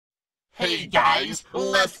Hey guys,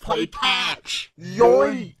 let's play catch!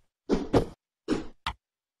 Yoy!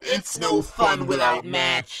 It's no fun without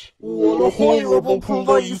match! What a horrible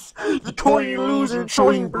place! The toy loser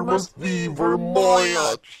chamber must be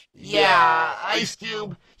Vermoya! Yeah, Ice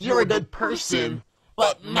Cube, you're a good person,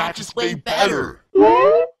 but match is way better!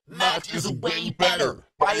 Match is way better,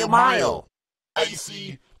 by a mile!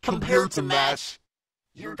 Icy, compared to match,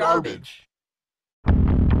 you're garbage.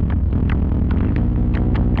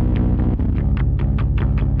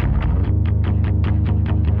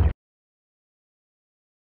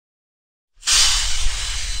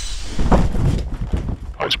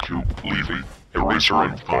 Ice Cube, Levy, Eraser,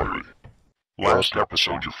 and Fiery. Last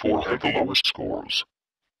episode, you four had the lowest scores.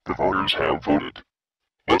 The voters have voted.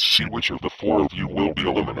 Let's see which of the four of you will be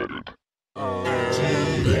eliminated.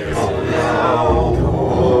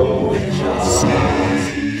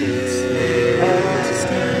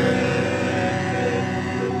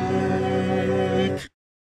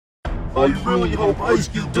 I really hope Ice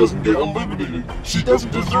Cube doesn't get eliminated. She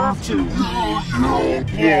doesn't deserve to.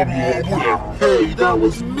 Yeah, blah, blah, whatever. Hey, that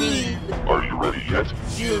was mean. Are you ready yet?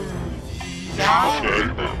 Yeah? Okay,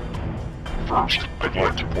 then. First, I'd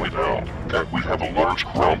like to point out that we have a large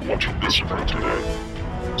crowd watching this event today.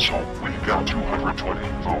 So, we got 220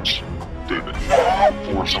 votes. David,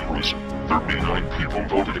 for some reason, 39 people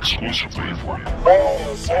voted exclusively for you.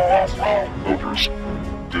 Voters,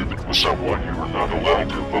 David was someone you were not allowed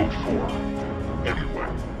to vote for. Anyway,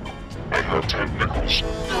 I have 10 nickels.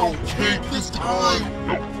 No cake this time!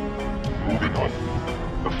 Nope. Moving on.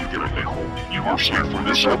 If you get a nickel, you are safe for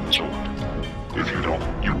this episode. If you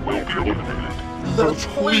don't, you will be eliminated. That's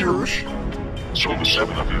weird. So the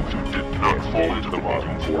 7 of you who did not fall into the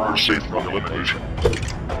bottom 4 are safe from elimination.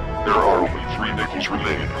 There are only 3 nickels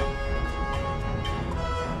remaining.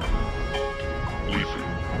 Leafy,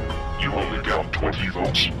 you only got 20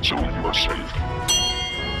 votes, so you are safe.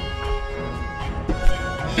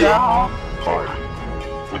 Yeah. Fine.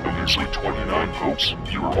 With a measly 29 votes,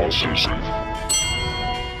 you are also safe.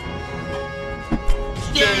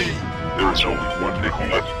 Yay! There is only 1 nickel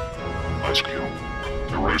left. Ice Cube,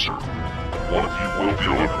 Eraser, one of you will be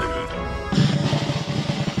eliminated.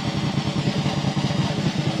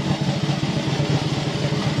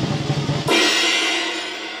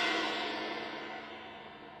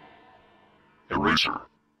 Eraser,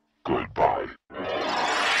 goodbye.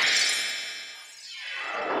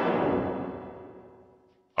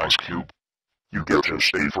 Ice Cube, you get to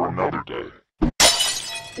stay for another day.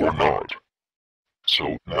 Or not.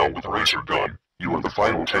 So, now with Eraser gone, you are the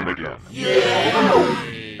final 10 again.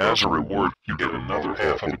 Yay! As a reward, you get another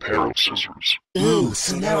half of a pair of scissors. Ooh,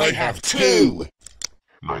 so now I have 2!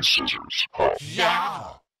 Nice scissors, huh?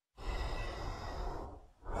 Yeah!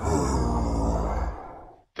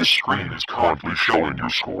 This screen is currently showing your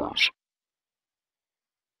scores.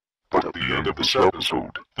 But at the end of this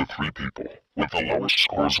episode, the 3 people with the lowest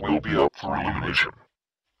scores will be up for elimination.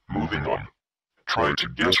 Moving on. Try to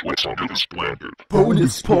guess what's under this blanket.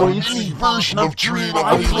 Bonus points. Any version of Dream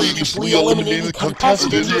I previously eliminated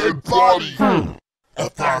contestant dead body! A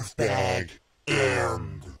bath bag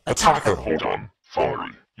and a taco. Hold on,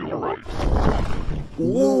 Fiery, you're right.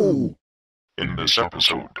 Ooh. In this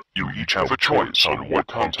episode, you each have a choice on what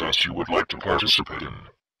contest you would like to participate in.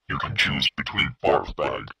 You can choose between Barf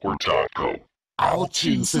Bag or Taco. I'll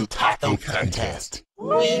choose the taco contest.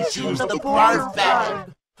 We choose the barf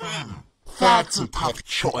bag. That's a tough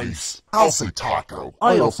choice. I'll say taco.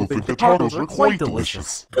 I also think the tacos are quite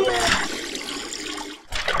delicious.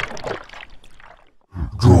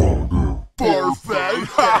 Barf bag.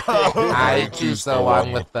 I choose the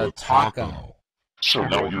one with the taco. So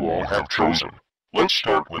now you all have chosen. Let's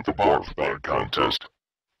start with the Barf Bag contest.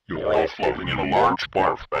 You're all floating in a large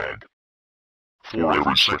barf bag. For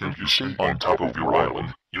every second you stay on top of your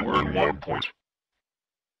island, you earn 1 point.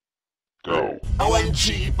 Go.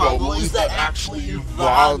 OMG, Bubble, is that actually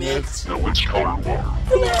vomit? No, it's colored water.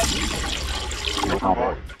 Never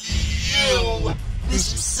mind. Ew,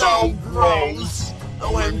 this is so gross.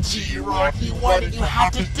 OMG, Rocky, why did you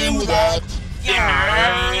have to do that?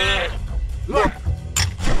 Yeah.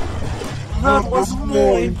 That was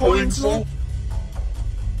mine, Pointsel.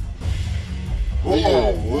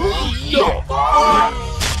 Oh, yeah.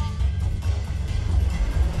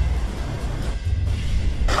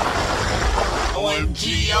 OMG,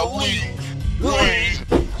 a leak.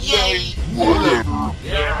 Yay. Whatever.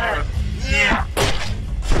 Yeah.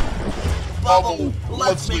 Bubble,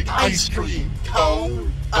 let's make ice cream.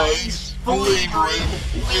 Cone, ice, flavoring,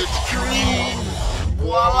 whipped cream.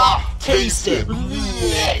 Voila, taste it.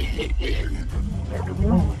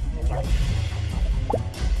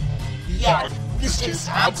 Yeah, This tastes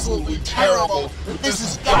absolutely terrible. This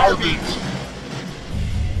is garbage.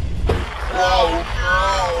 Oh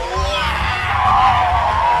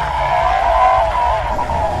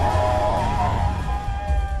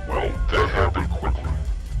no! Well, that happened quickly.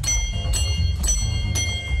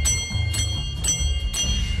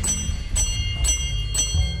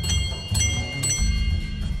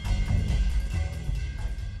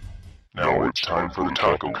 Now it's time for the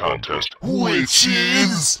taco contest. Which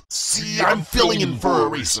is... See, I'm filling in for a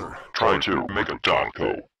racer. Try to make a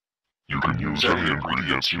taco. You can use any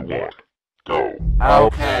ingredients you want. Go.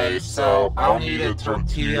 Okay, so I'll need a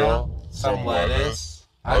tortilla, some lettuce,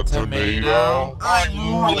 a tomato.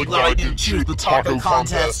 I'm really glad I didn't choose the taco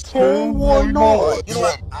contest. Oh, why not? You know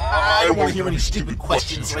what? I don't want to hear any stupid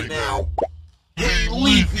questions right now. Hey,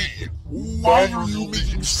 Leafy! Why are you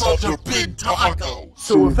making such a big taco?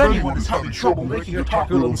 So if anyone is having trouble making a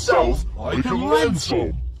taco themselves, I can lend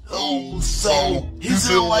some. Oh, so is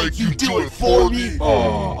it like you do it for me?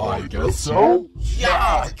 I guess so.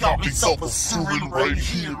 Yeah, I got myself a servant right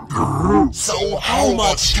here. So how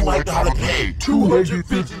much do I gotta pay?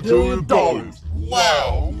 $250 million.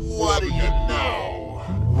 Wow, what do you know?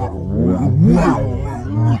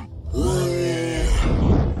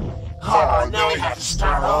 Oh, now I have to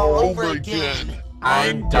start all over again.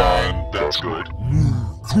 I'm done. That's good.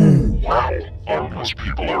 Wow, armless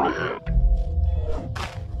people are ahead.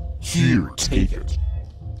 Here, take it.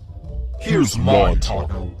 Here's my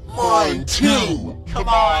taco. Mine too! Come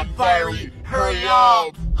on, Fiery, hurry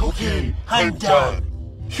up! Okay, I'm done.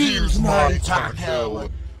 Here's my taco.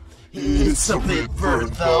 It's a bit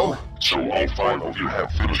burnt though. So all 5 of you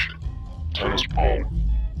have finished. Tennis ball,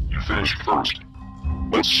 you finished first.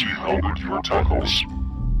 Let's see how good your tacos.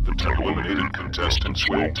 The 10 eliminated contestants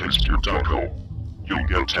will taste your taco. You'll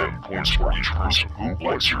get 10 points for each person who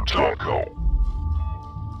likes your taco.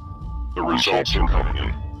 The results are coming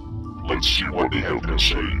in. Let's see what they have to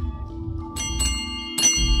say.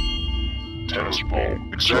 Tennis ball,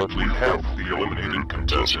 exactly half the eliminated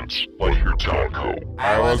contestants like your taco.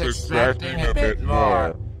 I was expecting a bit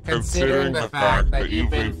more, considering the fact that you've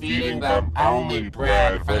been feeding them only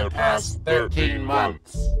bread for the past 13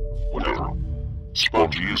 months. Whatever.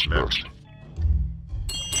 Spongy is next.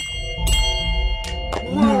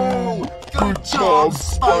 Woo! Good job,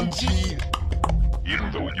 Spongy!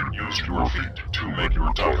 Even though you used your feet to make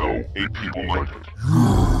your taco, 8 people like it.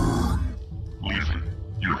 Leafy,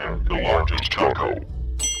 you have the largest taco.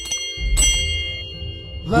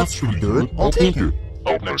 That's pretty good. I'll take it.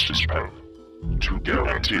 Up next is Pen. To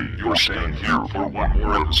guarantee you're staying here for one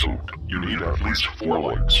more episode, you need at least 4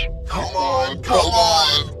 likes. Come on, come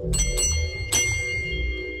on!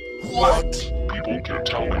 What? People can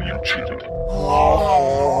tell when you cheated.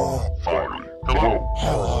 Oh. Fiery, hello.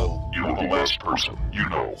 Hello. You're the last person, you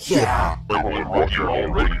know. Yeah. Purple and Rocky are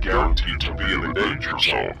already guaranteed to be in the danger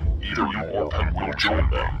zone. Either you or Pen will join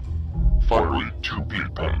them. Fiery, to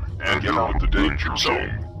beat Pen and get out of the danger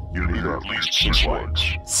zone, you need at least 6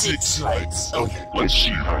 likes. 6 likes, okay. Let's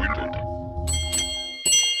see how you did.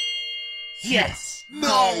 Yes!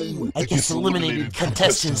 No! I guess eliminated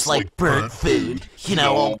contestants like burnt food. You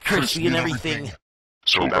know, all crispy and everything.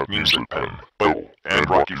 So that means that Pen, Bubble, and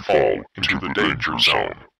Rocky fall into the danger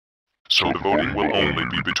zone. So the voting will only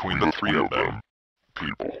be between the 3 of them.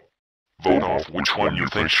 People, vote off which one you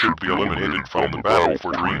think should be eliminated from the battle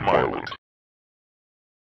for Dream Island.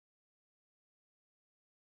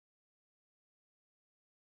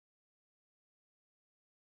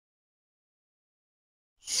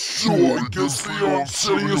 So I guess they aren't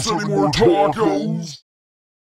sending us any more tacos.